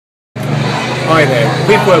Hi there.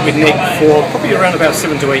 We've worked with Nick for probably around about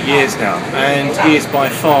 7 to 8 years now, and he is by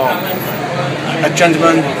far a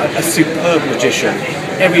gentleman, a superb magician.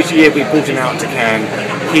 Every year we brought him out to Cannes,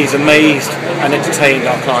 he's amazed and entertained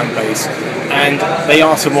our client base, and they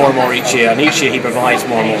ask for more and more each year, and each year he provides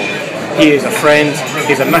more and more. He is a friend,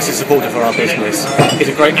 he's a massive supporter for our business, he's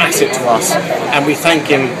a great asset to us, and we thank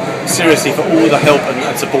him seriously for all the help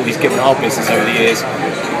and support he's given our business over the years.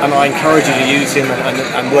 And I encourage you to use him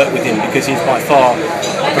and work with him, because he's by far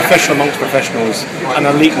a professional amongst professionals, an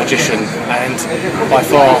elite magician, and by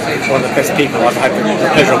far one of the best people I've had the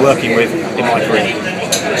pleasure of working with in my career.